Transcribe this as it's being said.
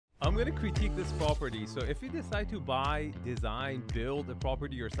I'm going to critique this property. So if you decide to buy, design, build a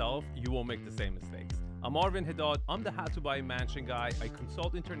property yourself, you won't make the same mistakes. I'm Arvin Haddad. I'm the How to Buy a Mansion guy. I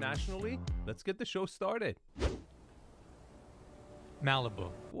consult internationally. Let's get the show started.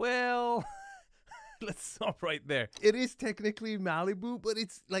 Malibu. Well, let's stop right there. It is technically Malibu, but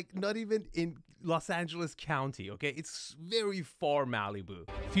it's like not even in Los Angeles County, okay? It's very far Malibu.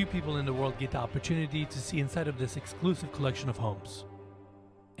 Few people in the world get the opportunity to see inside of this exclusive collection of homes.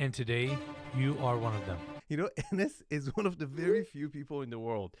 And today, you are one of them. You know, Enes is one of the very few people in the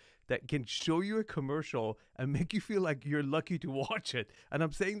world that can show you a commercial and make you feel like you're lucky to watch it. And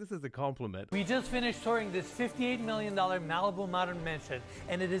I'm saying this as a compliment. We just finished touring this $58 million Malibu modern mansion,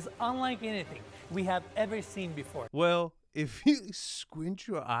 and it is unlike anything we have ever seen before. Well, if you squint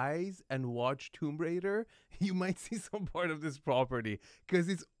your eyes and watch Tomb Raider, you might see some part of this property because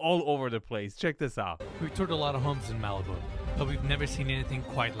it's all over the place. Check this out. We've toured a lot of homes in Malibu, but we've never seen anything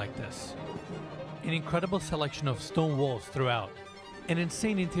quite like this. An incredible selection of stone walls throughout. An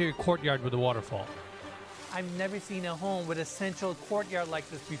insane interior courtyard with a waterfall. I've never seen a home with a central courtyard like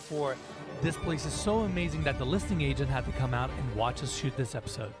this before. This place is so amazing that the listing agent had to come out and watch us shoot this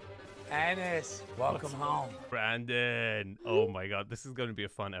episode. Enes, welcome home. Brandon. Oh my God, this is going to be a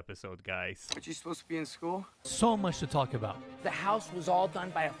fun episode, guys. Aren't you supposed to be in school? So much to talk about. The house was all done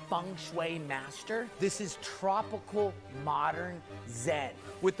by a feng shui master. This is tropical, modern Zen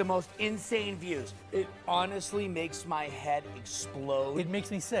with the most insane views. It honestly makes my head explode. It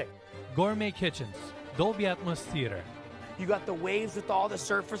makes me sick. Gourmet kitchens, Dolby Atmos theater. You got the waves with all the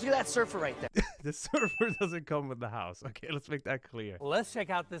surfers. Look at that surfer right there. The surfer doesn't come with the house. Okay, let's make that clear. Let's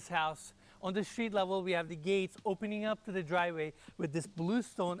check out this house. On the street level, we have the gates opening up to the driveway with this blue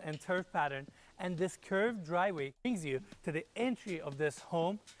stone and turf pattern. And this curved driveway brings you to the entry of this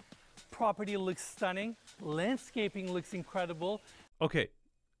home. Property looks stunning. Landscaping looks incredible. Okay,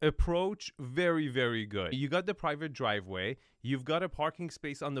 approach very, very good. You got the private driveway. You've got a parking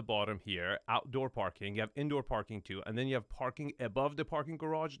space on the bottom here, outdoor parking. You have indoor parking too. And then you have parking above the parking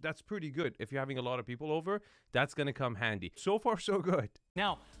garage. That's pretty good. If you're having a lot of people over, that's going to come handy. So far, so good.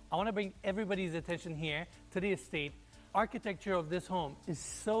 Now, I want to bring everybody's attention here to the estate. Architecture of this home is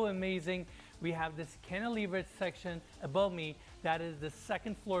so amazing. We have this cantilevered section above me. That is the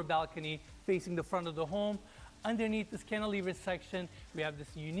second floor balcony facing the front of the home. Underneath this cantilever section, we have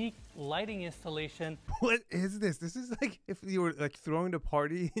this unique lighting installation. What is this? This is like if you were like throwing a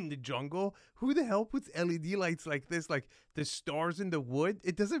party in the jungle. Who the hell puts LED lights like this, like the stars in the wood?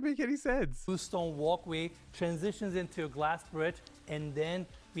 It doesn't make any sense. Blue stone walkway transitions into a glass bridge, and then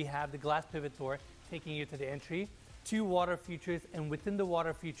we have the glass pivot door taking you to the entry. 2 water features, and within the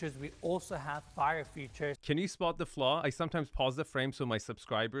water features, we also have fire features. Can you spot the flaw? I sometimes pause the frame so my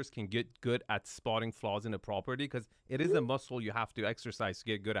subscribers can get good at spotting flaws in a property because it is a muscle you have to exercise to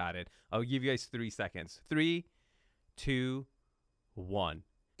get good at it. I'll give you guys 3 seconds. 3, 2, 1.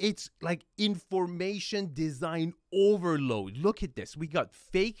 It's like information design overload. Look at this. We got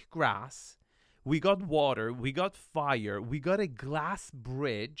fake grass. We got water. We got fire. We got a glass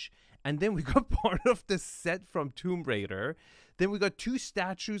bridge. And then we got part of the set from Tomb Raider. Then we got 2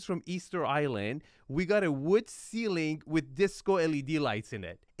 statues from Easter Island. We got a wood ceiling with disco LED lights in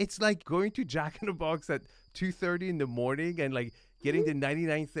it. It's like going to Jack in the Box at 2:30 in the morning and like getting the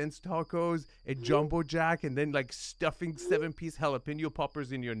 99-cent tacos, a jumbo jack, and then like stuffing 7-piece jalapeno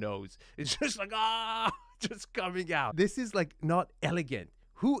poppers in your nose. It's just like, just coming out. This is like not elegant.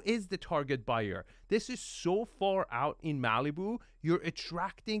 Who is the target buyer? This is so far out in Malibu. You're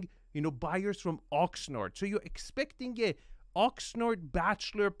attracting buyers from Oxnard. So you're expecting a Oxnard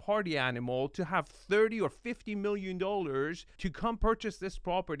bachelor party animal to have $30 or $50 million to come purchase this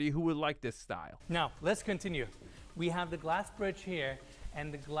property who would like this style. Now, let's continue. We have the glass bridge here,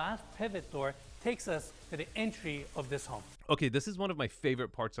 and the glass pivot door takes us to the entry of this home. Okay, this is one of my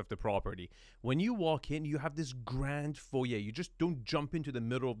favorite parts of the property. When you walk in, you have this grand foyer. You just don't jump into the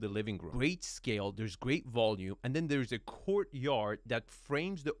middle of the living room. Great scale, there's great volume, and then there's a courtyard that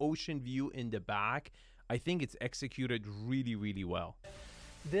frames the ocean view in the back. I think it's executed really, really well.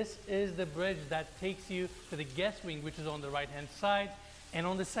 This is the bridge that takes you to the guest wing, which is on the right-hand side. And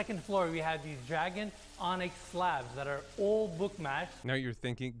on the second floor, we have these dragon onyx slabs that are all book matched. Now you're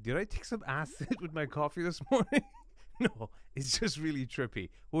thinking, did I take some acid with my coffee this morning? No, it's just really trippy.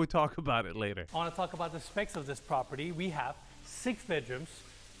 We'll talk about it later. I want to talk about the specs of this property. We have 6 bedrooms,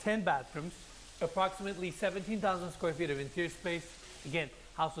 10 bathrooms, approximately 17,000 square feet of interior space. Again,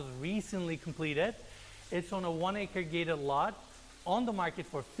 house was recently completed. It's on a 1-acre gated lot. On the market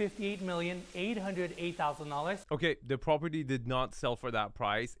for $58,808,000. Okay, the property did not sell for that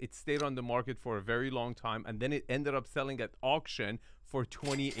price. It stayed on the market for a very long time, and then it ended up selling at auction for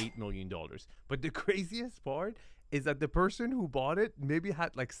 $28 million. But the craziest part is that the person who bought it maybe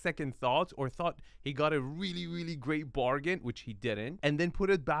had like second thoughts or thought he got a really, really great bargain, which he didn't, and then put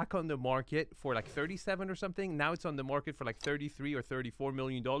it back on the market for like 37 or something. Now it's on the market for like 33 or $34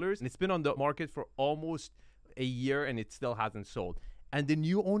 million. And it's been on the market for almost a year and it still hasn't sold. And the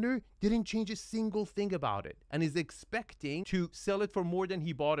new owner didn't change a single thing about it and is expecting to sell it for more than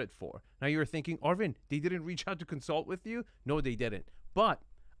he bought it for. Now you're thinking, Arvin, they didn't reach out to consult with you? No, they didn't. But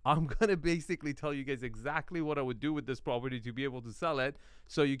I'm going to basically tell you guys exactly what I would do with this property to be able to sell it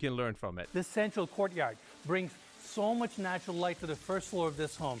so you can learn from it. This central courtyard brings so much natural light to the first floor of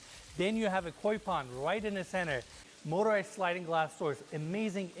this home. Then you have a koi pond right in the center. Motorized sliding glass doors,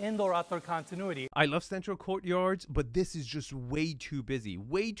 amazing indoor-outdoor continuity. I love central courtyards, but this is just way too busy.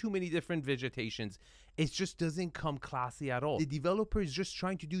 Way too many different vegetations. It just doesn't come classy at all. The developer is just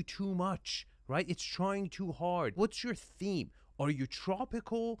trying to do too much, right? It's trying too hard. What's your theme? Are you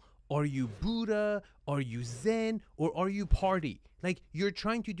tropical? Are you Buddha? Are you Zen? Or are you party? Like, you're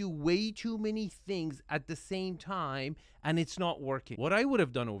trying to do way too many things at the same time and it's not working. What I would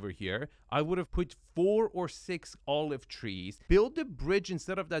have done over here, I would have put 4 or 6 olive trees, build a bridge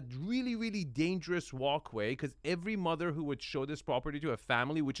instead of that really, really dangerous walkway, because every mother who would show this property to a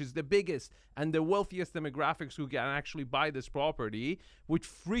family, which is the biggest and the wealthiest demographics who can actually buy this property, would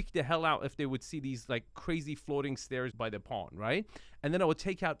freak the hell out if they would see these like crazy floating stairs by the pond, right? And then I would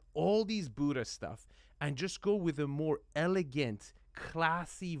take out all these Buddha stuff and just go with a more elegant,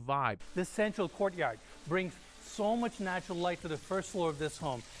 classy vibe. This central courtyard brings so much natural light to the first floor of this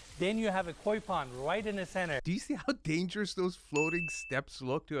home. Then you have a koi pond right in the center. Do you see how dangerous those floating steps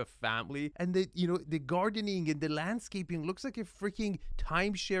look to a family? And the, you know, the gardening and the landscaping looks like a freaking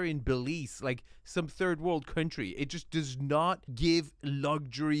timeshare in Belize, like some third world country. It just does not give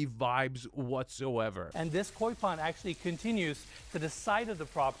luxury vibes whatsoever. And this koi pond actually continues to the side of the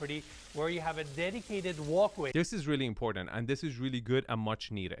property where you have a dedicated walkway. This is really important and this is really good and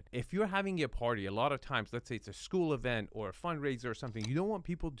much needed. If you're having a party, a lot of times, let's say it's a school event or a fundraiser or something, you don't want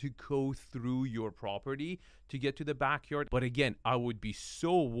people to go through your property to get to the backyard. But again, I would be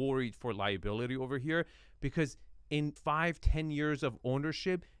so worried for liability over here because in 5-10 years of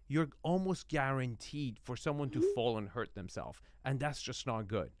ownership, you're almost guaranteed for someone to fall and hurt themselves. And that's just not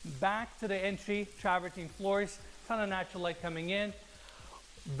good. Back to the entry, travertine floors, ton of natural light coming in,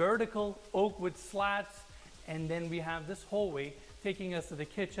 vertical oak wood slats, and then we have this hallway taking us to the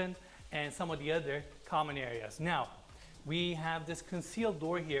kitchen and some of the other common areas. Now, we have this concealed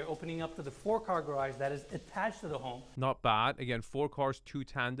door here opening up to the 4-car garage that is attached to the home. Not bad. Again, 4 cars, 2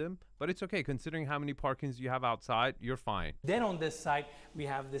 tandem, but it's okay considering how many parkings you have outside. You're fine. Then on this side, we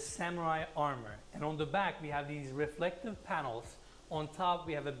have this samurai armor. And on the back, we have these reflective panels. On top,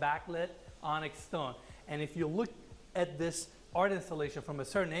 we have a backlit onyx stone. And if you look at this art installation from a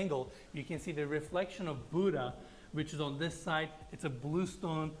certain angle, you can see the reflection of Buddha, which is on this side. It's a blue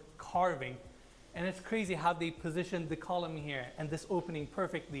stone carving. And it's crazy how they positioned the column here and this opening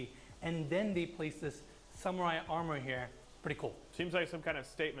perfectly. And then they placed this samurai armor here. Pretty cool. Seems like some kind of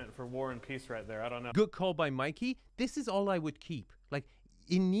statement for war and peace right there. I don't know. Good call by Mikey. This is all I would keep. Like,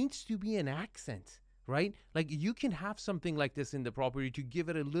 it needs to be an accent, right? Like, you can have something like this in the property to give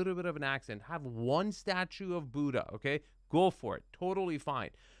it a little bit of an accent. Have one statue of Buddha, okay? Go for it. Totally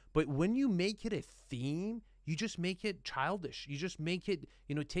fine. But when you make it a theme, you just make it childish. You just make it,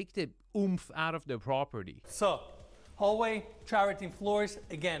 you know, take the oomph out of the property. So, hallway, travertine floors.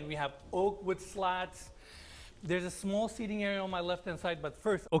 Again, we have oak wood slats. There's a small seating area on my left-hand side, but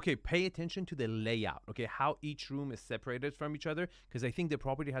first... Okay, pay attention to the layout, okay? How each room is separated from each other, because I think the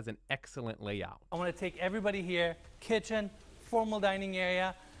property has an excellent layout. I want to take everybody here, kitchen, formal dining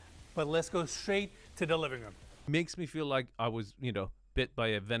area, but let's go straight to the living room. Makes me feel like I was, you know, bit by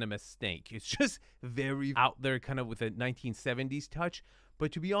a venomous snake. It's just very out there, kind of with a 1970s touch.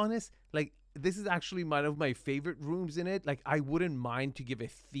 But to be honest, like, this is actually one of my favorite rooms in it. Like, I wouldn't mind to give a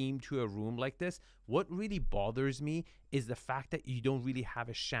theme to a room like this. What really bothers me is the fact that you don't really have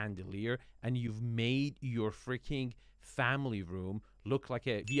a chandelier and you've made your freaking family room look like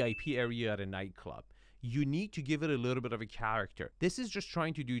a VIP area at a nightclub. You need to give it a little bit of a character. This is just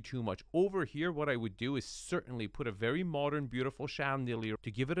trying to do too much. Over here, what I would do is certainly put a very modern, beautiful chandelier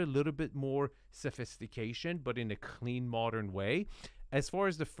to give it a little bit more sophistication, but in a clean, modern way. As far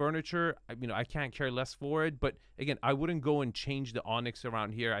as the furniture, you know, I can't care less for it. But again, I wouldn't go and change the onyx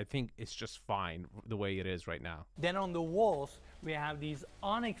around here. I think it's just fine the way it is right now. Then on the walls, we have these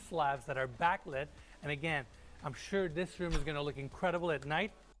onyx slabs that are backlit. And again, I'm sure this room is going to look incredible at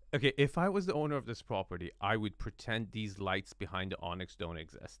night. Okay, if I was the owner of this property, I would pretend these lights behind the onyx don't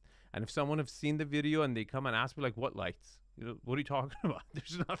exist. And if someone has seen the video and they come and ask me, like, what lights? You know, what are you talking about?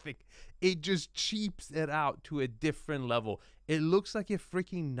 There's nothing. It just cheaps it out to a different level. It looks like a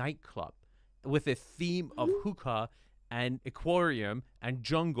freaking nightclub with a theme of hookah and aquarium and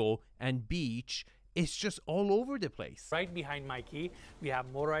jungle and beach. It's just all over the place. Right behind Mikey, we have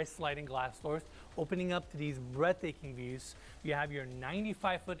motorized sliding glass doors opening up to these breathtaking views. You have your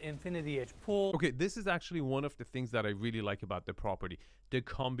 95-foot infinity edge pool. Okay, this is actually one of the things that I really like about the property. The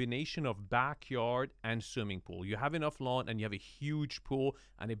combination of backyard and swimming pool. You have enough lawn and you have a huge pool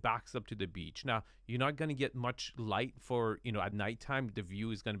and it backs up to the beach. Now, you're not going to get much light for, you know, at nighttime. The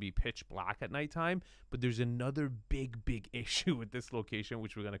view is going to be pitch black at nighttime. But there's another big issue with this location,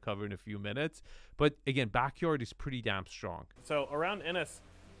 which we're going to cover in a few minutes. But again, backyard is pretty damn strong. So around Enes,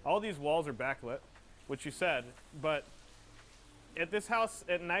 all these walls are backlit, which you said, but at this house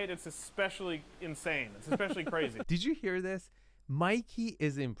at night, it's especially insane. It's especially crazy. Did you hear this? Mikey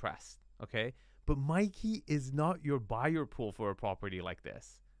is impressed, okay? But Mikey is not your buyer pool for a property like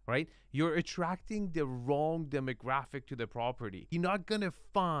this, right? You're attracting the wrong demographic to the property. You're not going to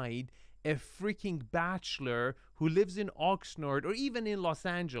find a freaking bachelor who lives in Oxnard or even in Los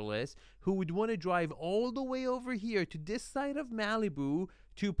Angeles who would want to drive all the way over here to this side of Malibu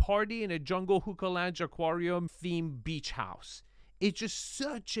to party in a jungle hookah lounge aquarium themed beach house. It's just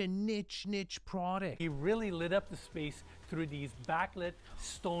such a niche product. He really lit up the space through these backlit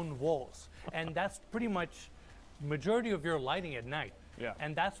stone walls. And that's pretty much majority of your lighting at night. Yeah.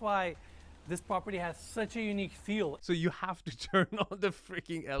 And that's why this property has such a unique feel. So you have to turn on the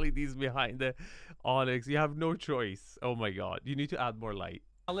freaking LEDs behind the Onyx. You have no choice. Oh my God. You need to add more light.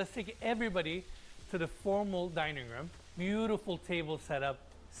 Now let's take everybody to the formal dining room. Beautiful table setup,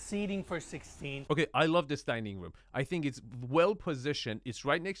 seating for 16. Okay, I love this dining room. I think it's well positioned. It's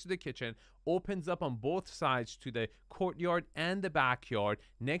right next to the kitchen, opens up on both sides to the courtyard and the backyard,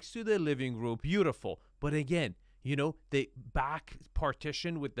 next to the living room. Beautiful. But again, you know, the back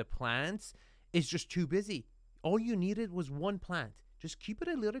partition with the plants is just too busy. All you needed was one plant. Just keep it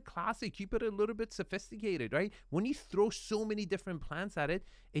a little classy, keep it a little bit sophisticated, right? When you throw so many different plants at it,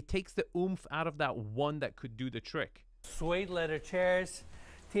 it takes the oomph out of that one that could do the trick. Suede leather chairs.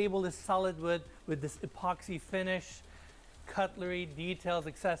 Table is solid wood with this epoxy finish. Cutlery, details,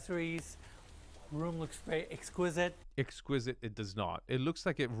 accessories. Room looks very exquisite. Exquisite, it does not. It looks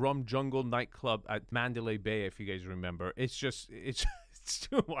like a rum jungle nightclub at Mandalay Bay, if you guys remember. It's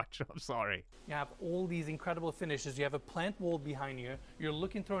too much. I'm sorry. You have all these incredible finishes. You have a plant wall behind you. You're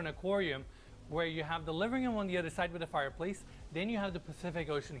looking through an aquarium where you have the living room on the other side with a fireplace. Then you have the Pacific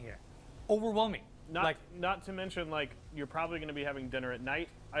Ocean here. Overwhelming. Not to mention, like, you're probably going to be having dinner at night.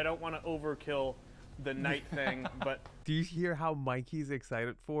 I don't want to overkill the night thing, but... Do you hear how Mikey's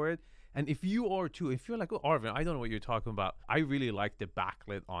excited for it? And if you are too, if you're like, oh, Arvin, I don't know what you're talking about. I really like the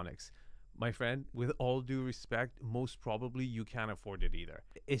backlit Onyx. My friend, with all due respect, most probably you can't afford it either.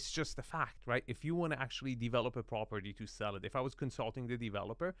 It's just a fact, right? If you want to actually develop a property to sell it, if I was consulting the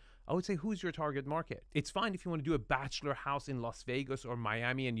developer, I would say, who's your target market? It's fine if you want to do a bachelor house in Las Vegas or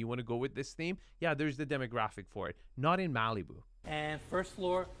Miami and you want to go with this theme. Yeah, there's the demographic for it. Not in Malibu. And first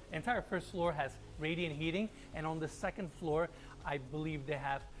floor, entire first floor has radiant heating. And on the second floor, I believe they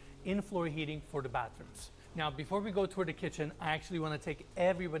have in-floor heating for the bathrooms. Now, before we go toward the kitchen, I actually want to take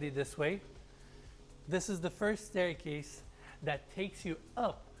everybody this way. This is the first staircase that takes you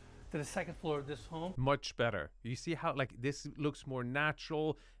up to the second floor of this home. Much better. You see how, like, this looks more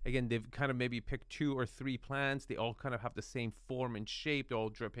natural. Again, they've kind of maybe picked 2 or 3 plants. They all kind of have the same form and shape. They're all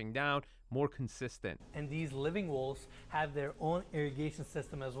dripping down, more consistent. And these living walls have their own irrigation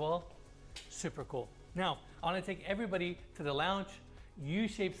system as well. Super cool. Now, I want to take everybody to the lounge.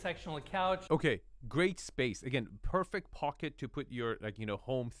 U-shaped sectional couch. Okay, great space. Again, perfect pocket to put your, like, you know,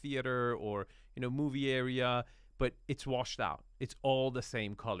 home theater or, you know, movie area, but it's washed out. It's all the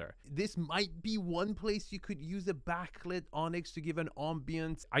same color. This might be one place you could use a backlit Onyx to give an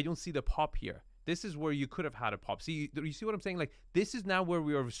ambience. I don't see the pop here. This is where you could have had a pop. See, you see what I'm saying? Like, this is now where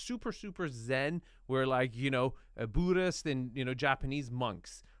we are super zen. We're like, you know, a Buddhist and, you know, Japanese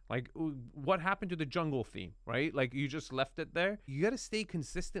monks. Like, what happened to the jungle theme, right? Like, you just left it there. You got to stay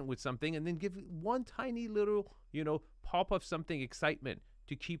consistent with something and then give one tiny little, you know, pop of something, excitement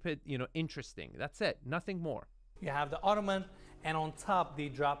to keep it, you know, interesting. That's it. Nothing more. You have the ottoman, and on top, they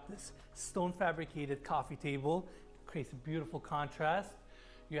drop this stone fabricated coffee table. Creates a beautiful contrast.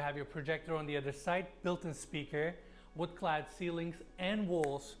 You have your projector on the other side, built-in speaker, wood-clad ceilings and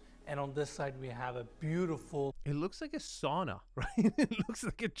walls. And on this side, we have a beautiful... It looks like a sauna, right? It looks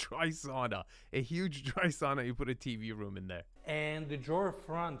like a dry sauna. A huge dry sauna. You put a TV room in there. And the drawer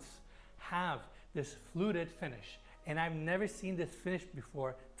fronts have this fluted finish. And I've never seen this finished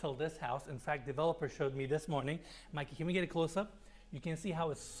before till this house. In fact, developer showed me this morning. Mikey, can we get a close-up? You can see how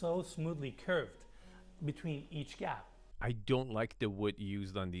it's so smoothly curved between each gap. I don't like the wood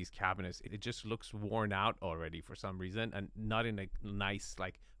used on these cabinets. It just looks worn out already for some reason, and not in a nice,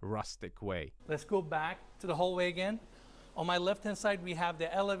 like, rustic way. Let's go back to the hallway again. On my left-hand side, we have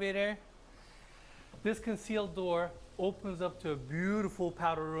the elevator. This concealed door opens up to a beautiful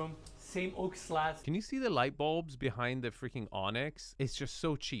powder room. Same oak slats. Can you see the light bulbs behind the freaking onyx? It's just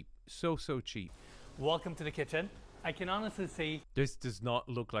so cheap. So cheap. Welcome to the kitchen. I can honestly say This does not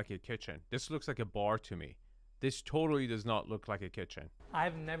look like a kitchen. This looks like a bar to me. This totally does not look like a kitchen.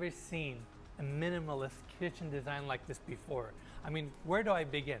 I've never seen a minimalist kitchen design like this before. I mean, where do I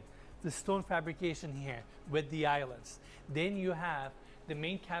begin? The stone fabrication here with the islands. Then you have the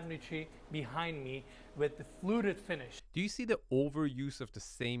main cabinetry behind me with the fluted finish. Do you see the overuse of the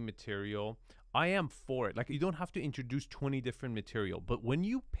same material? I am for it. Like, you don't have to introduce 20 different material, but when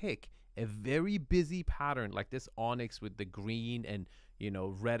you pick a very busy pattern like this onyx with the green and, you know,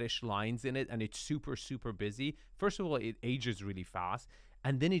 reddish lines in it, and it's super busy, first of all, it ages really fast,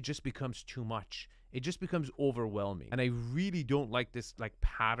 and then it just becomes too much. It just becomes overwhelming. And I really don't like this like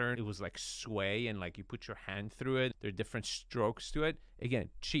pattern. It was like sway and like you put your hand through it. There are different strokes to it. Again,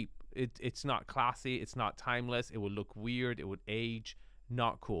 cheap. It's not classy. It's not timeless. It would look weird. It would age.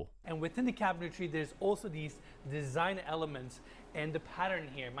 Not cool. And within the cabinetry, there's also these design elements and the pattern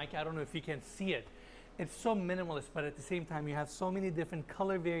here. Mike, I don't know if you can see it. It's so minimalist, but at the same time, you have so many different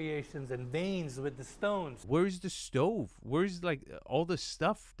color variations and veins with the stones. Where's the stove? Where's like all the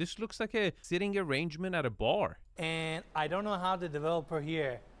stuff? This looks like a sitting arrangement at a bar. And I don't know how the developer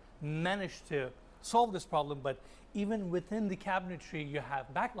here managed to solve this problem, but even within the cabinetry, you have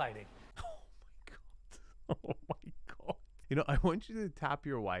backlighting. Oh my God. You know, I want you to tap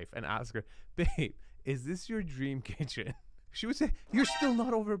your wife and ask her, babe, is this your dream kitchen? She would say, you're still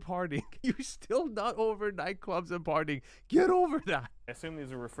not over partying. You're still not over nightclubs and partying. Get over that. I assume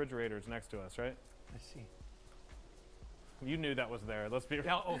these are refrigerators next to us, right? Let's see. You knew that was there. Let's be.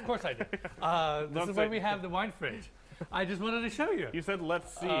 Yeah, of course I did. This is say- where we have the wine fridge. I just wanted to show you. You said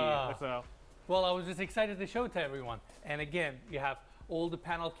let's see. So Well, I was just excited to show it to everyone. And again, you have all the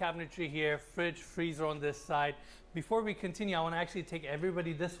panel cabinetry here, fridge, freezer on this side. Before we continue, I want to actually take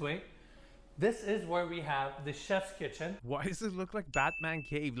everybody this way. This is where we have the chef's kitchen. Why does it look like Batman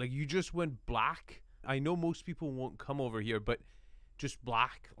Cave? Like you just went black. I know most people won't come over here, but just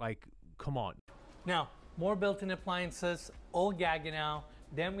black, like, come on. Now, more built-in appliances, all Gaggenau.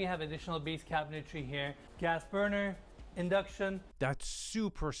 Then we have additional base cabinetry here. Gas burner, induction. That's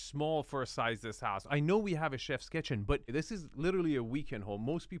super small for a size this house. I know we have a chef's kitchen, but this is literally a weekend home.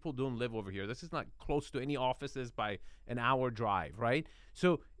 Most people don't live over here. This is not close to any offices by an hour drive, right?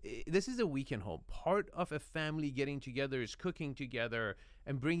 So this is a weekend home. Part of a family getting together is cooking together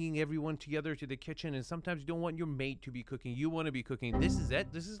and bringing everyone together to the kitchen. And sometimes you don't want your mate to be cooking. You want to be cooking. This is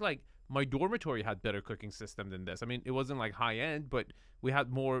it. This is like my dormitory had better cooking system than this. I mean, it wasn't like high end, but we had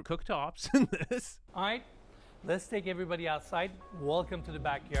more cooktops than this. All right, let's take everybody outside. Welcome to the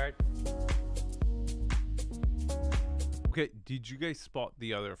backyard. Okay, did you guys spot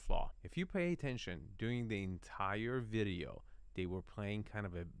the other flaw? If you pay attention during the entire video, they were playing kind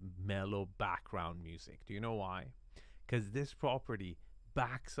of a mellow background music. Do you know why? Because this property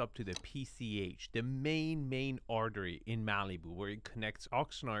backs up to the PCH, the main artery in Malibu, where it connects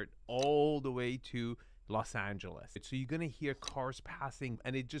Oxnard all the way to Los Angeles. So you're gonna hear cars passing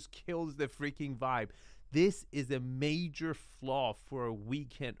and it just kills the freaking vibe. This is a major flaw for a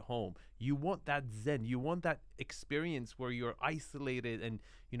weekend home. You want that zen, you want that experience where you're isolated and,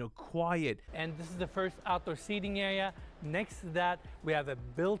 you know, quiet. And this is the first outdoor seating area. Next to that, we have a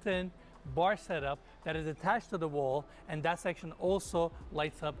built-in bar setup that is attached to the wall, and that section also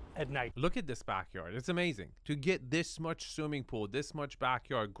lights up at night. Look at this backyard. It's amazing. To get this much swimming pool, this much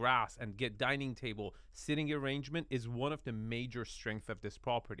backyard grass, and get dining table, sitting arrangement is one of the major strengths of this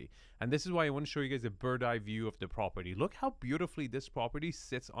property. And this is why I want to show you guys a bird's eye view of the property. Look how beautifully this property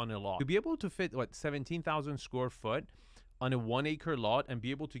sits on a lot. To be able to fit, what, 17,000 square foot on a 1 acre lot and be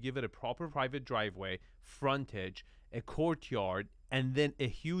able to give it a proper private driveway, frontage, a courtyard, and then a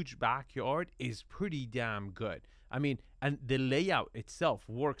huge backyard is pretty damn good. I mean, and the layout itself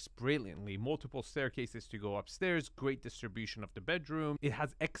works brilliantly. Multiple staircases to go upstairs, great distribution of the bedroom. It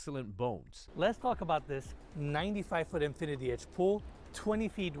has excellent bones. Let's talk about this 95-foot infinity edge pool, 20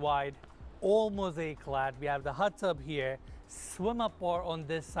 feet wide, all mosaic clad. We have the hot tub here, swim up bar on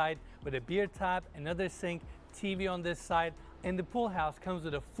this side with a beer tap, another sink, TV on this side. And the pool house comes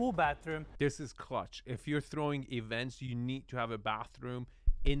with a full bathroom. This is clutch. If you're throwing events, you need to have a bathroom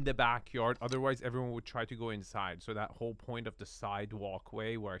in the backyard. Otherwise, everyone would try to go inside. So that whole point of the side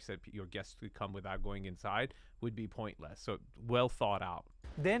walkway where I said your guests could come without going inside would be pointless. So well thought out.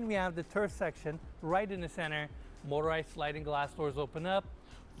 Then we have the turf section right in the center. Motorized sliding glass doors open up,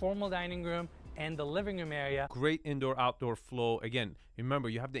 formal dining room, and the living room area. Great indoor-outdoor flow. Again, remember,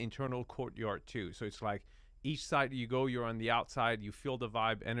 you have the internal courtyard too. So it's like each side you go, you're on the outside, you feel the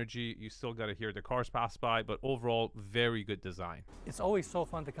vibe, energy. You still got to hear the cars pass by, but overall, very good design. It's always so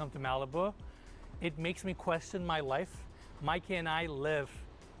fun to come to Malibu. It makes me question my life. Mikey and I live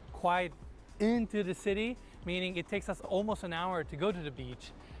quite into the city, meaning it takes us almost an hour to go to the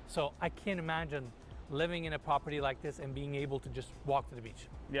beach. So I can't imagine living in a property like this and being able to just walk to the beach.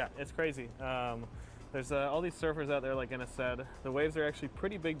 Yeah, it's crazy. There's all these surfers out there, like Enes said. The waves are actually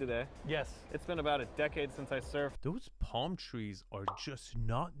pretty big today. Yes. It's been about a decade since I surfed. Those palm trees are just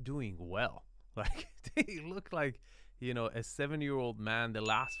not doing well. Like, they look like, you know, a 7-year-old man, the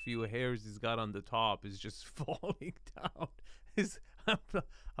last few hairs he's got on the top is just falling down.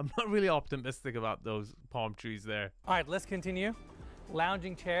 I'm not really optimistic about those palm trees there. All right, let's continue.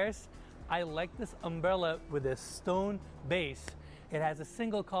 Lounging chairs. I like this umbrella with a stone base. It has a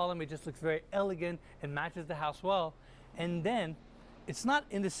single column. It just looks very elegant and matches the house well. And then it's not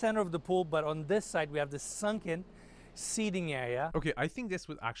in the center of the pool, but on this side we have the sunken seating area. Okay, I think this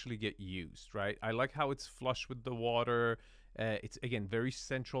would actually get used, right? I like how it's flush with the water. It's, again, very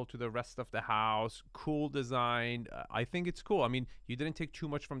central to the rest of the house. Cool design. I think it's cool. I mean, you didn't take too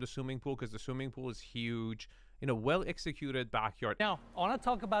much from the swimming pool because the swimming pool is huge. You know, well executed backyard. Now, I want to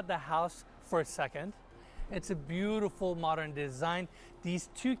talk about the house for a second. It's a beautiful modern design. These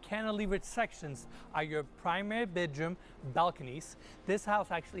two cantilevered sections are your primary bedroom balconies. This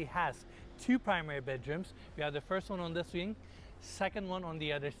house actually has two primary bedrooms. We have the first one on this wing, second one on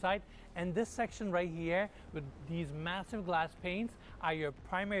the other side. And this section right here with these massive glass panes are your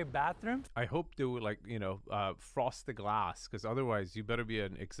primary bathrooms. I hope they would, like, you know, frost the glass, because otherwise you better be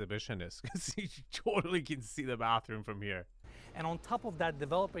an exhibitionist, because you totally can see the bathroom from here. And on top of that,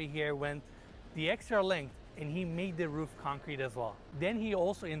 developer here went the extra length and he made the roof concrete as well. Then he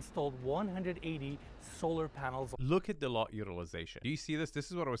also installed 180 solar panels. Look at the lot utilization. Do you see this?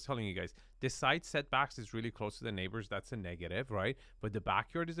 This is what I was telling you guys. The side setbacks is really close to the neighbors. That's a negative, right? But the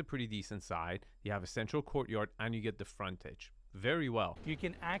backyard is a pretty decent side. You have a central courtyard and you get the frontage. Very well. You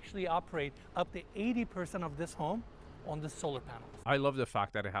can actually operate up to 80% of this home on the solar panels. I love the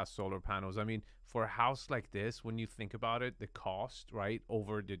fact that it has solar panels. I mean, for a house like this, when you think about it, the cost, right,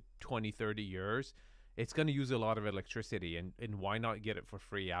 over the 20, 30 years, it's going to use a lot of electricity, and why not get it for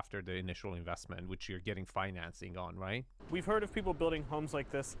free after the initial investment, which you're getting financing on, right? We've heard of people building homes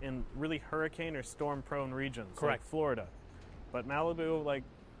like this in really hurricane or storm prone regions, Correct. like Florida. But Malibu, like,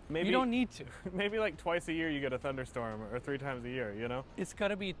 maybe You don't need to. maybe like twice a year you get a thunderstorm, or 3 times a year, you know? It's got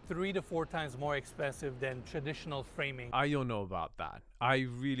to be 3 to 4 times more expensive than traditional framing. I don't know about that. I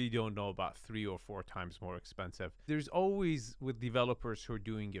really don't know about 3 or 4 times more expensive. There's always, with developers who are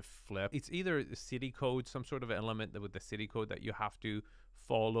doing a flip, it's either the city code, some sort of element with the city code that you have to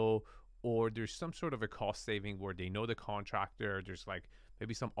follow, or there's some sort of a cost saving where they know the contractor. There's like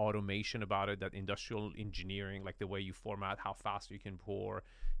maybe some automation about it, that industrial engineering, like the way you format, how fast you can pour,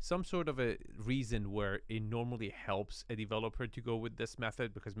 some sort of a reason where it normally helps a developer to go with this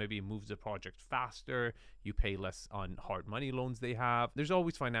method, because maybe it moves the project faster, you pay less on hard money loans they have. There's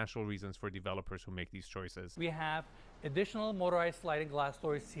always financial reasons for developers who make these choices. We have additional motorized sliding glass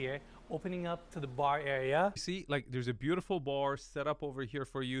doors here, opening up to the bar area. See, like, there's a beautiful bar set up over here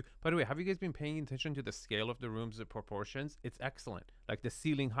for you. By the way, have you guys been paying attention to the scale of the rooms, the proportions? It's excellent. Like the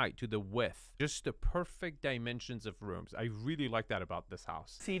ceiling height to the width, just the perfect dimensions of rooms. I really like that about this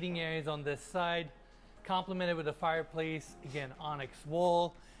house. Seating areas on this side, complemented with a fireplace, again, onyx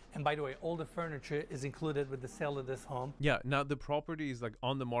wall. And by the way, all the furniture is included with the sale of this home. Yeah, now the property is like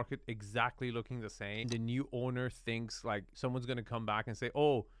on the market exactly looking the same. The new owner thinks like someone's going to come back and say,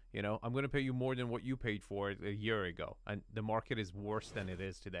 oh, you know, I'm going to pay you more than what you paid for it a year ago. And the market is worse than it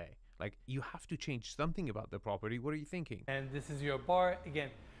is today. Like, you have to change something about the property. What are you thinking? And this is your bar. Again,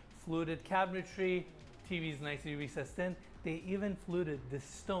 fluted cabinetry, TV is nicely recessed in. They even fluted the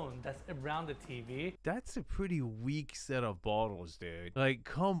stone that's around the TV. That's a pretty weak set of bottles, dude. Like,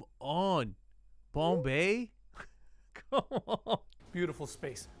 come on. Bombay? Come on. Beautiful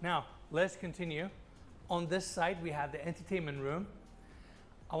space. Now, let's continue. On this side, we have the entertainment room.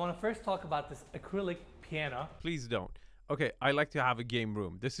 I want to first talk about this acrylic piano. Please don't. Okay, I like to have a game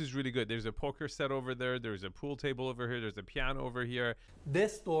room. This is really good. There's a poker set over there. There's a pool table over here. There's a piano over here.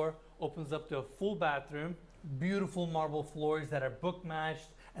 This door opens up to a full bathroom. Beautiful marble floors that are book matched,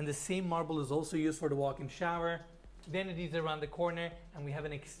 and the same marble is also used for the walk-in shower. Vanities around the corner, and we have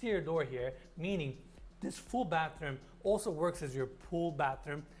an exterior door here, meaning this full bathroom also works as your pool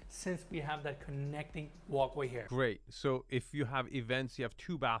bathroom since we have that connecting walkway here. Great. So if you have events, you have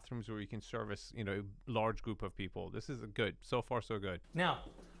 2 bathrooms where you can service, you know, a large group of people. This is good. So far, so good. Now,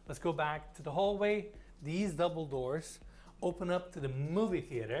 let's go back to the hallway. These double doors open up to the movie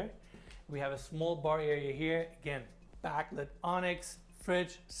theater. We have a small bar area here. Again, backlit onyx,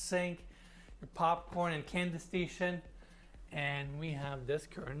 fridge, sink, your popcorn and candy station. And we have this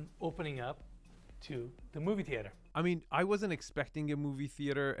curtain opening up to the movie theater. I mean, I wasn't expecting a movie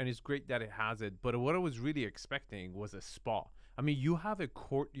theater, and it's great that it has it, but what I was really expecting was a spa. I mean, you have a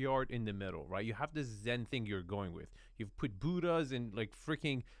courtyard in the middle, right? You have this Zen thing you're going with. You've put Buddhas and like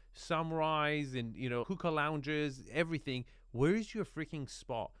freaking samurais and, you know, hookah lounges, everything. Where's your freaking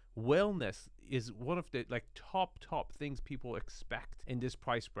spa? Wellness is one of the like top things people expect in this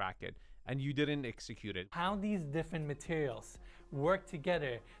price bracket, and you didn't execute it. How these different materials work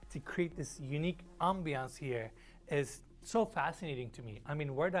together to create this unique ambiance here is so fascinating to me. I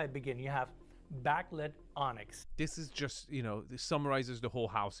mean, where do I begin? You have backlit onyx. This is just, you know, this summarizes the whole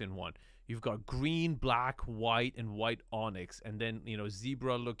house in one. You've got green, black, white, and white onyx, and then, you know,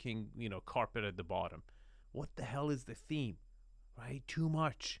 zebra looking, you know, carpet at the bottom. What the hell is the theme? Right? Too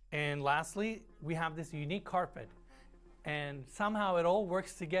much. And lastly, we have this unique carpet, and somehow it all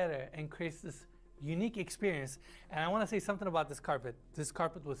works together and creates this unique experience. And I want to say something about this carpet. This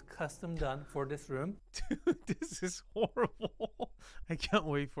carpet was custom done for this room. Dude, this is horrible. I can't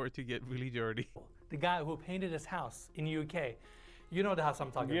wait for it to get really dirty. The guy who painted his house in UK, you know the house I'm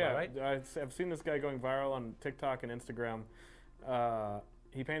talking about, right? Yeah, I've seen this guy going viral on TikTok and Instagram.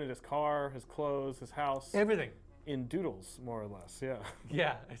 He painted his car, his clothes, his house. Everything. In doodles, more or less, yeah.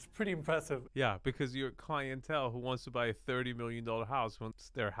 Yeah, it's pretty impressive. Yeah, because your clientele who wants to buy a $30 million house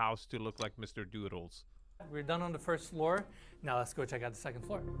wants their house to look like Mr. Doodles. We're done on the first floor. Now let's go check out the second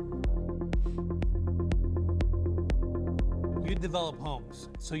floor. You develop homes,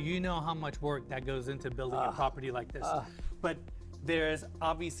 so you know how much work that goes into building a property like this. But there's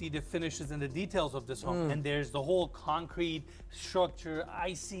obviously the finishes and the details of this home, and there's the whole concrete structure,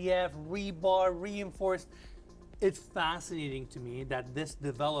 ICF, rebar, reinforced. It's fascinating to me that this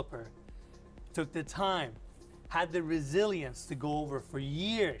developer took the time, had the resilience to go over for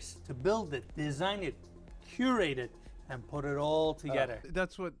years to build it, design it, curate it, and put it all together.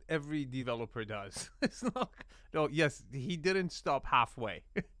 That's what every developer does. It's not, no, yes, he didn't stop halfway.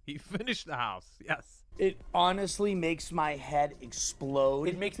 He finished the house, yes. It honestly makes my head explode.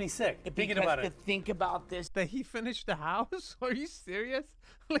 It makes me sick thinking because about to it. think about this. That he finished the house? Are you serious?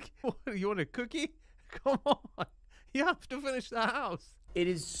 Like, what, you want a cookie? Come on. You have to finish the house. It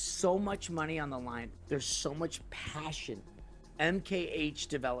is so much money on the line. There's so much passion. MKH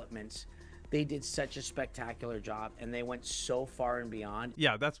Developments, they did such a spectacular job, and they went so far and beyond.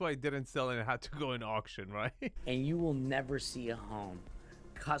 Yeah, that's why it didn't sell and it had to go in auction, right? And you will never see a home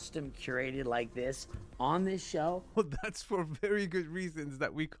custom curated like this on this show. Well, that's for very good reasons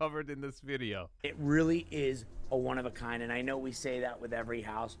that we covered in this video. It really is a one of a kind, and I know we say that with every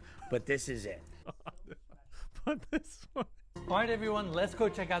house, but this is it. But this one. All right, everyone, let's go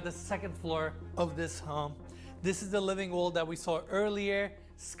check out the second floor of this home. This is the living wall that we saw earlier,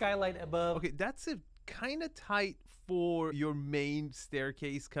 skylight above. Okay, that's a kind of tight for your main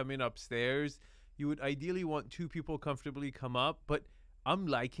staircase coming upstairs. You would ideally want 2 people comfortably come up, but I'm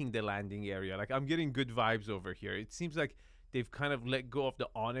liking the landing area. Like, I'm getting good vibes over here. It seems like they've kind of let go of the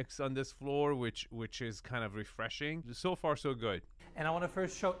onyx on this floor, which is kind of refreshing. So far, so good. And I want to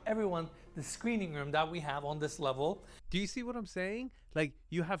first show everyone the screening room that we have on this level. Do you see what I'm saying? Like,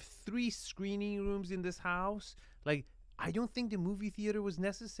 you have 3 screening rooms in this house. Like, I don't think the movie theater was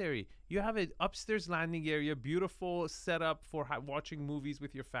necessary. You have an upstairs landing area, beautiful setup for watching movies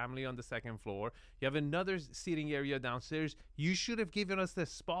with your family on the second floor. You have another seating area downstairs. You should have given us the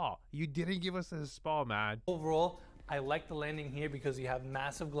spa. You didn't give us a spa, man. Overall, I like the landing here because you have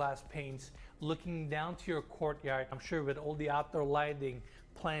massive glass panes looking down to your courtyard. I'm sure with all the outdoor lighting,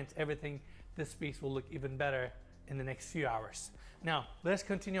 plants, everything, this space will look even better in the next few hours. Now, let's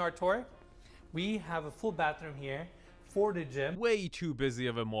continue our tour. We have a full bathroom here for the gym. Way too busy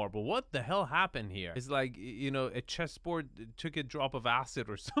of a marble. What the hell happened here? It's like, you know, a chessboard took a drop of acid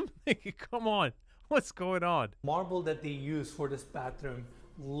or something. Come on. What's going on? Marble that they use for this bathroom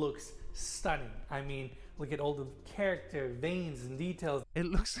looks stunning. I mean, look at all the character, veins, and details. It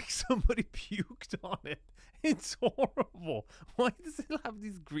looks like somebody puked on it. It's horrible. Why does it have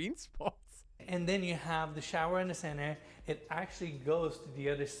these green spots? And then you have the shower in the center. It actually goes to the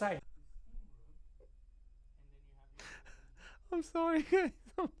other side. I'm sorry, guys.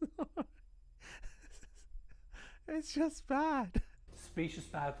 I'm sorry. It's just bad. Spacious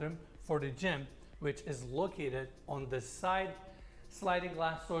bathroom for the gym, which is located on this side. Sliding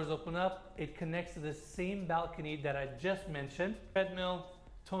glass doors open up. It connects to the same balcony that I just mentioned. Treadmill,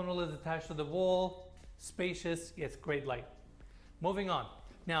 tonal is attached to the wall. Spacious, gets great light. Moving on.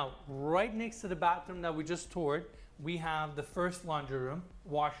 Now, right next to the bathroom that we just toured, we have the first laundry room,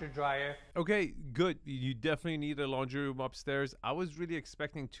 washer, dryer. Okay, good. You definitely need a laundry room upstairs. I was really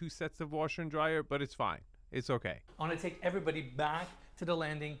expecting 2 sets of washer and dryer, but it's fine. It's okay. I want to take everybody back to the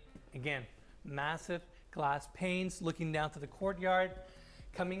landing. Again, massive glass panes looking down to the courtyard.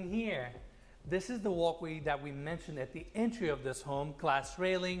 Coming here, this is the walkway that we mentioned at the entry of this home. Glass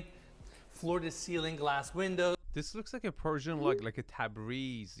railing, floor to ceiling glass windows. This looks like a Persian rug, like a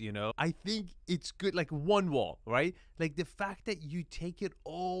Tabriz, you know? I think it's good, like one wall, right? Like the fact that you take it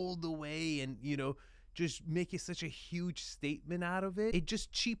all the way and, you know, just make it such a huge statement out of it, it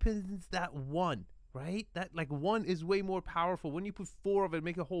just cheapens that one, right? That like one is way more powerful. When you put 4 of it,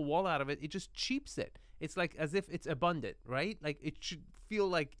 make a whole wall out of it, it just cheaps it. It's like as if it's abundant, right? Like it should feel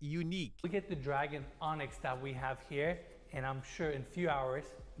like unique. Look at the dragon onyx that we have here, and I'm sure in a few hours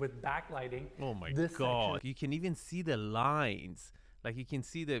with backlighting. Oh my God. You can even see the lines. Like you can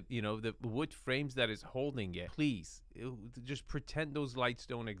see the, you know, the wood frames that is holding it. Please, just pretend those lights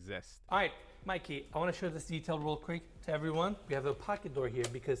don't exist. All right, Mikey, I want to show this detail real quick to everyone. We have a pocket door here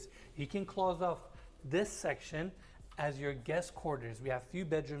because you can close off this section as your guest quarters. We have a few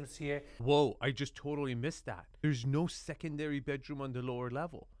bedrooms here. Whoa, I just totally missed that. There's no secondary bedroom on the lower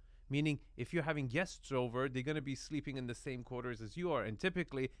level. Meaning, if you're having guests over, they're going to be sleeping in the same quarters as you are. And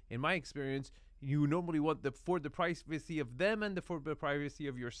typically, in my experience, you normally want for the privacy of them and for the privacy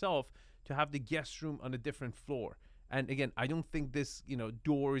of yourself to have the guest room on a different floor. And again, I don't think this, you know,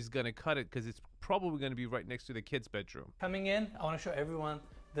 door is going to cut it because it's probably going to be right next to the kids' bedroom. Coming in, I want to show everyone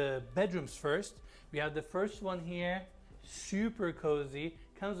the bedrooms first. We have the first one here, super cozy,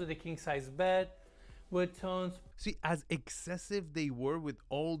 comes with a king-size bed, wood tones. See, as excessive they were with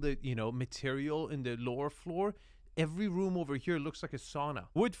all the, you know, material in the lower floor, every room over here looks like a sauna.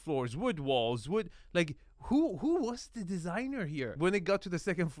 Wood floors, wood walls, wood, like who was the designer here? When it got to the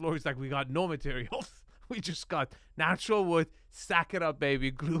second floor, it's like we got no materials. We just got natural wood, stack it up,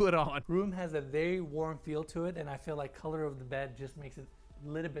 baby, glue it on. Room has a very warm feel to it, and I feel like color of the bed just makes it a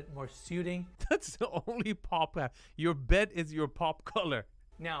little bit more suiting. That's the only pop. Your bed is your pop color.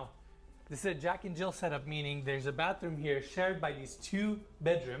 Now, this is a Jack and Jill setup, meaning there's a bathroom here shared by these 2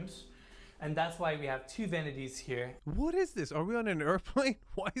 bedrooms, and that's why we have 2 vanities here. What is this? Are we on an airplane?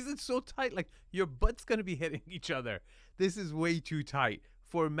 Why is it so tight? Like your butt's gonna be hitting each other. This is way too tight.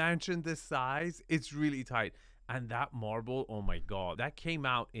 For a mansion this size, it's really tight. And that marble, oh my God, that came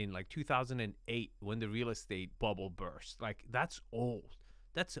out in like 2008 when the real estate bubble burst. Like that's old.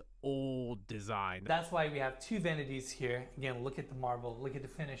 That's an old design. That's why we have 2 vanities here. Again, look at the marble, look at the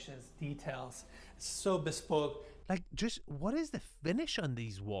finishes, details. It's so bespoke. Like, just what is the finish on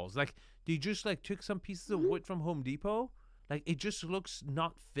these walls? Like, they just like took some pieces of wood from Home Depot. Like, it just looks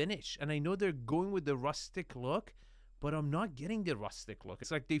not finished. And I know they're going with the rustic look, but I'm not getting the rustic look.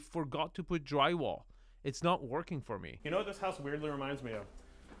 It's like they forgot to put drywall. It's not working for me. You know what this house weirdly reminds me of?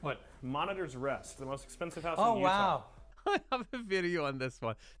 What? Monitor's Rest, the most expensive house in Oh, Utah. wow. I have a video on this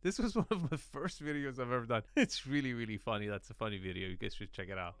one. This was one of my first videos I've ever done. It's really, really funny. That's a funny video. You guys should check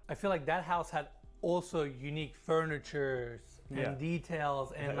it out. I feel like that house had also unique furnitures and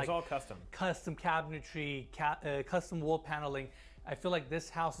details and it was like all custom. Custom cabinetry, custom wall paneling. I feel like this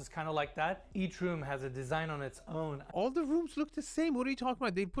house is kind of like that. Each room has a design on its own. All the rooms look the same. What are you talking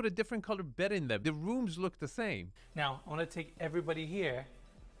about? They put a different color bed in them. The rooms look the same. Now, I want to take everybody here,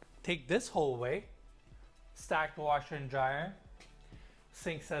 take this hallway, stacked washer and dryer,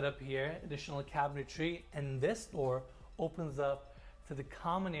 sink setup here, additional cabinetry, and this door opens up to the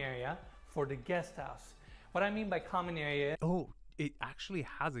common area for the guest house. What I mean by common area... Oh, it actually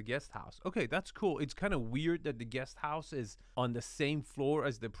has a guest house. Okay, that's cool. It's kind of weird that the guest house is on the same floor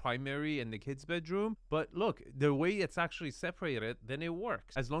as the primary and the kids' bedroom. But look, the way it's actually separated, then it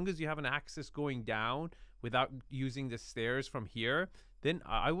works. As long as you have an access going down without using the stairs from here, then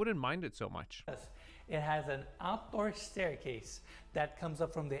I wouldn't mind it so much. It has an outdoor staircase that comes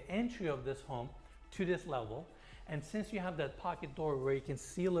up from the entry of this home to this level. And since you have that pocket door where you can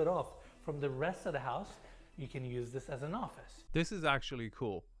seal it off from the rest of the house, you can use this as an office. This is actually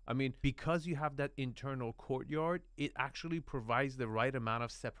cool. I mean, because you have that internal courtyard, it actually provides the right amount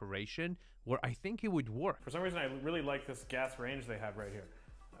of separation where I think it would work. For some reason, I really like this gas range they have right here.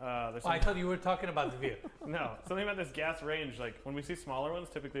 I thought you were talking about the view. No, something about this gas range. Like when we see smaller ones,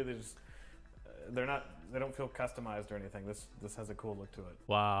 typically they're not They don't feel customized or anything. This has a cool look to it.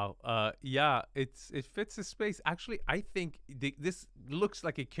 Wow. Yeah, it fits the space. Actually, I think this looks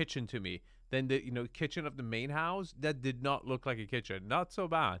like a kitchen to me. Then the kitchen of the main house, that did not look like a kitchen. Not so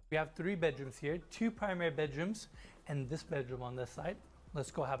bad. We have 3 bedrooms here, 2 primary bedrooms, and this bedroom on this side.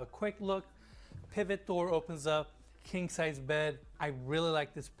 Let's go have a quick look. Pivot door opens up, king size bed. I really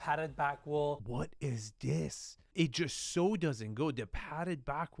like this padded back wall. What is this? It just so doesn't go. The padded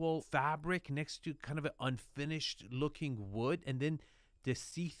back wall fabric next to kind of an unfinished looking wood, and then the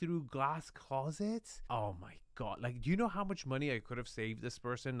see-through glass closets. Oh my God. Like, do you know how much money I could have saved this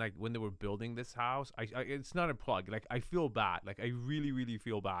person, like, when they were building this house? It's not a plug. Like, I feel bad. Like, I really, really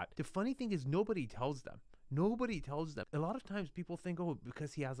feel bad. The funny thing is nobody tells them. Nobody tells them. A lot of times people think, oh,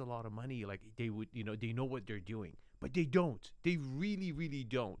 because he has a lot of money, like, they would, they know what they're doing. But they don't. They really, really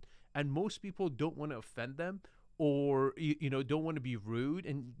don't. And most people don't want to offend them, or don't want to be rude,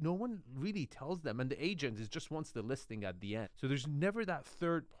 and no one really tells them, and the agent just wants the listing at the end. So there's never that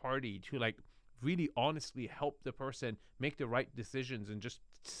third party to, like, really honestly help the person make the right decisions and just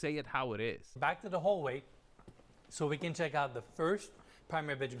say it how it is. Back to the hallway so we can check out the first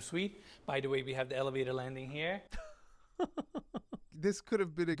primary bedroom suite. By the way, we have the elevator landing here. This could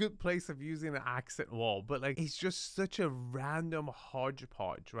have been a good place of using an accent wall, but, like, it's just such a random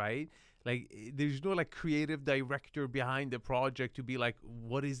hodgepodge, right? Like, there's no, like, creative director behind the project to be like,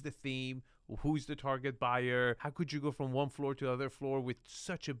 what is the theme? Who's the target buyer? How could you go from one floor to the other floor with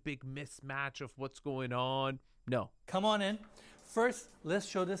such a big mismatch of what's going on? No. Come on in. First, let's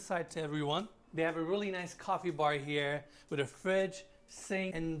show this side to everyone. They have a really nice coffee bar here with a fridge,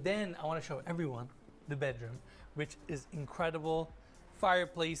 sink, and then I want to show everyone the bedroom, which is incredible.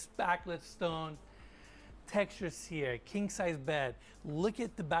 Fireplace, backlit stone, textures here, king size bed. Look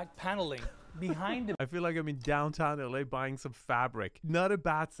at the back paneling behind it. I feel like I'm in downtown LA buying some fabric. Not a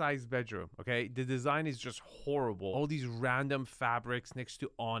bad sized bedroom, okay? The design is just horrible. All these random fabrics next to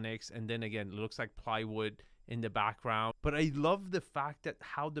onyx, and then again, it looks like plywood in the background. But I love the fact that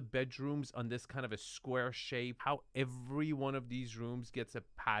how the bedrooms on this kind of a square shape, how every one of these rooms gets a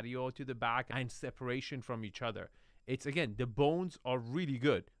patio to the back and separation from each other. It's, again, the bones are really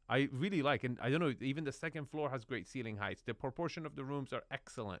good. I really like, and I don't know, even the second floor has great ceiling heights. The proportion of the rooms are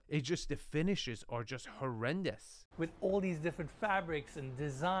excellent. It's just the finishes are just horrendous. With all these different fabrics and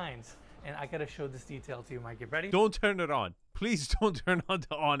designs. And I gotta show this detail to you, Mikey. Ready? Don't turn it on. Please don't turn on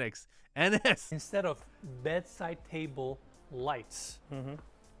the onyx. Enes. Instead of bedside table lights.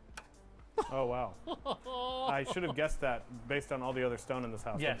 Oh, wow. I should have guessed that based on all the other stone in this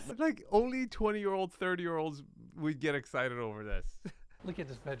house. Yes. Like, only 20-year-old, 30-year-olds would get excited over this. Look at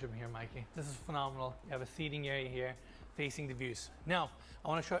this bedroom here, Mikey. This is phenomenal. You have a seating area here facing the views. Now, I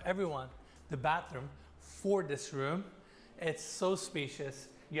want to show everyone the bathroom for this room. It's so spacious.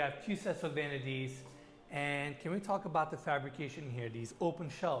 You have 2 sets of vanities. And can we talk about the fabrication here, these open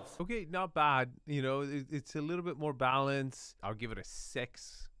shelves? Okay, not bad. It's a little bit more balanced. I'll give it a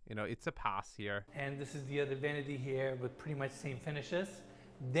 6. It's a pass here. And this is the other vanity here with pretty much same finishes.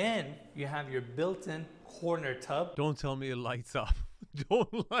 Then you have your built-in corner tub. Don't tell me it lights up.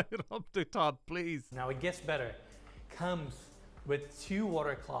 Don't light up the top, please. Now it gets better. Comes with 2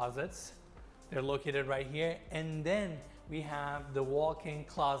 water closets. They're located right here. And then we have the walk-in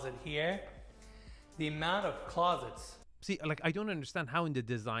closet here. The amount of closets. See, like, I don't understand how in the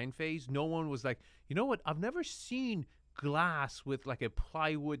design phase, no one was like, you know what? I've never seen glass with, like, a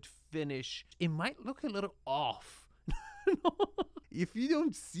plywood finish. It might look a little off. If you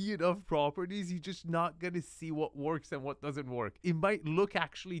don't see enough properties, you're just not going to see what works and what doesn't work. It might look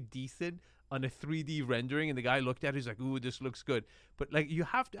actually decent on a 3D rendering, and the guy looked at it, he's like, ooh, this looks good. But, like, you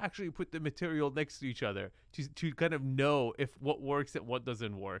have to actually put the material next to each other to kind of know if what works and what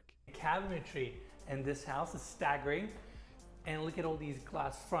doesn't work. Cabinetry in this house is staggering. And look at all these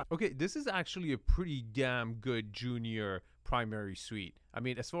glass fronts. Okay, this is actually a pretty damn good junior primary suite. I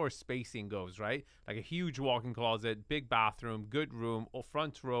mean, as far as spacing goes, right? Like a huge walk-in closet, big bathroom, good room,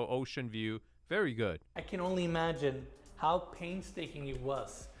 front row, ocean view. Very good. I can only imagine how painstaking it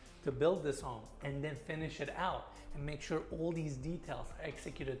was to build this home and then finish it out and make sure all these details are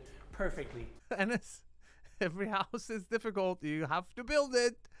executed perfectly. And every house is difficult. You have to build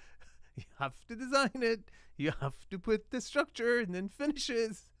it. You have to design it. You have to put the structure and then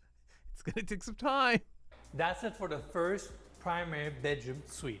finishes. It's going to take some time. That's it for the first primary bedroom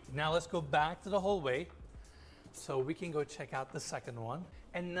suite. Now let's go back to the hallway so we can go check out the second one.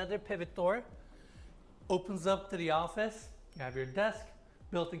 Another pivot door opens up to the office. You have your desk,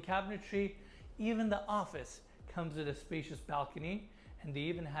 built-in cabinetry. Even the office comes with a spacious balcony, and they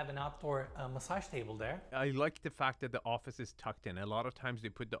even have an outdoor massage table there. I like the fact that the office is tucked in. A lot of times they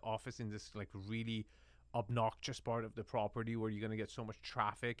put the office in this, like, really obnoxious part of the property where you're going to get so much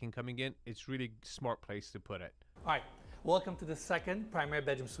traffic and coming in. It's really smart place to put it. All right, welcome to the second primary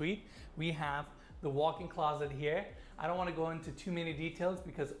bedroom suite. We have the walk-in closet here. I don't want to go into too many details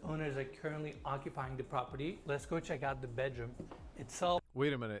because owners are currently occupying the property. Let's go check out the bedroom itself.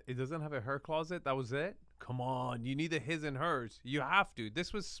 Wait a minute, it doesn't have a her closet? That was it? Come on, you need a his and hers. You have to.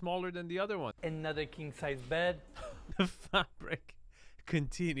 This was smaller than the other one. Another king-size bed. The fabric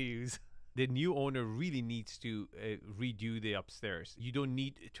continues. The new owner really needs to redo the upstairs. You don't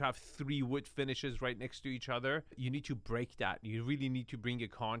need to have 3 wood finishes right next to each other. You need to break that. You really need to bring a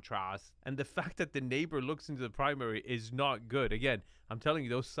contrast. And the fact that the neighbor looks into the primary is not good. Again, I'm telling you,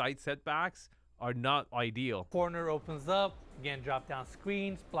 those side setbacks are not ideal. Corner opens up. Again, drop-down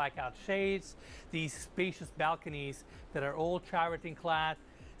screens, blackout shades, these spacious balconies that are all travertine clad,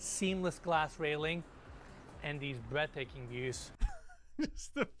 seamless glass railing, and these breathtaking views.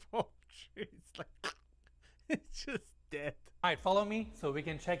 Just the portrait. It's like, it's just dead. All right, follow me so we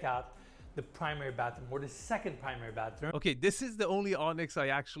can check out the primary bathroom, or the second primary bathroom. Okay, this is the only onyx I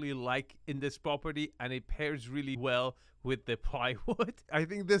actually like in this property, and it pairs really well with the plywood. I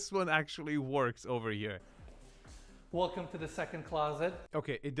think this one actually works over here. Welcome to the second closet.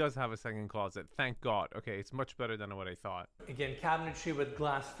 Okay, it does have a second closet. Thank God. Okay, it's much better than what I thought. Again, cabinetry with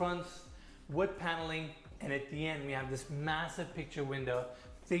glass fronts, wood paneling, and at the end we have this massive picture window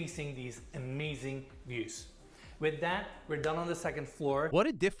facing these amazing views. With that, we're done on the second floor. What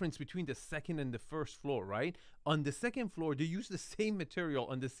a difference between the second and the first floor, right? On the second floor, they use the same material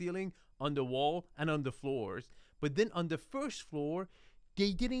on the ceiling, on the wall, and on the floors. But then on the first floor,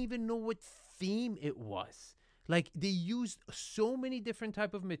 they didn't even know what theme it was. Like, they used so many different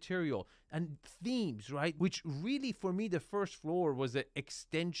type of material and themes, right? Which really, for me, the first floor was an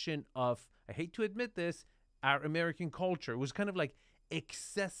extension of, I hate to admit this, our American culture. It was kind of like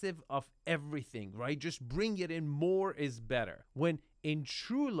excessive of everything, right? Just bring it in, more is better. When in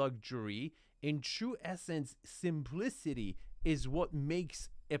true luxury, in true essence, simplicity is what makes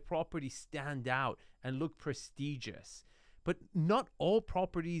a property stand out and look prestigious. But not all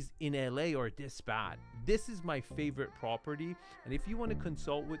properties in LA are this bad. This is my favorite property. And if you want to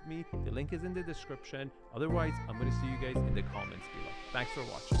consult with me, the link is in the description. Otherwise, I'm going to see you guys in the comments below. Thanks for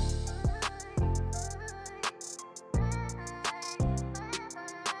watching.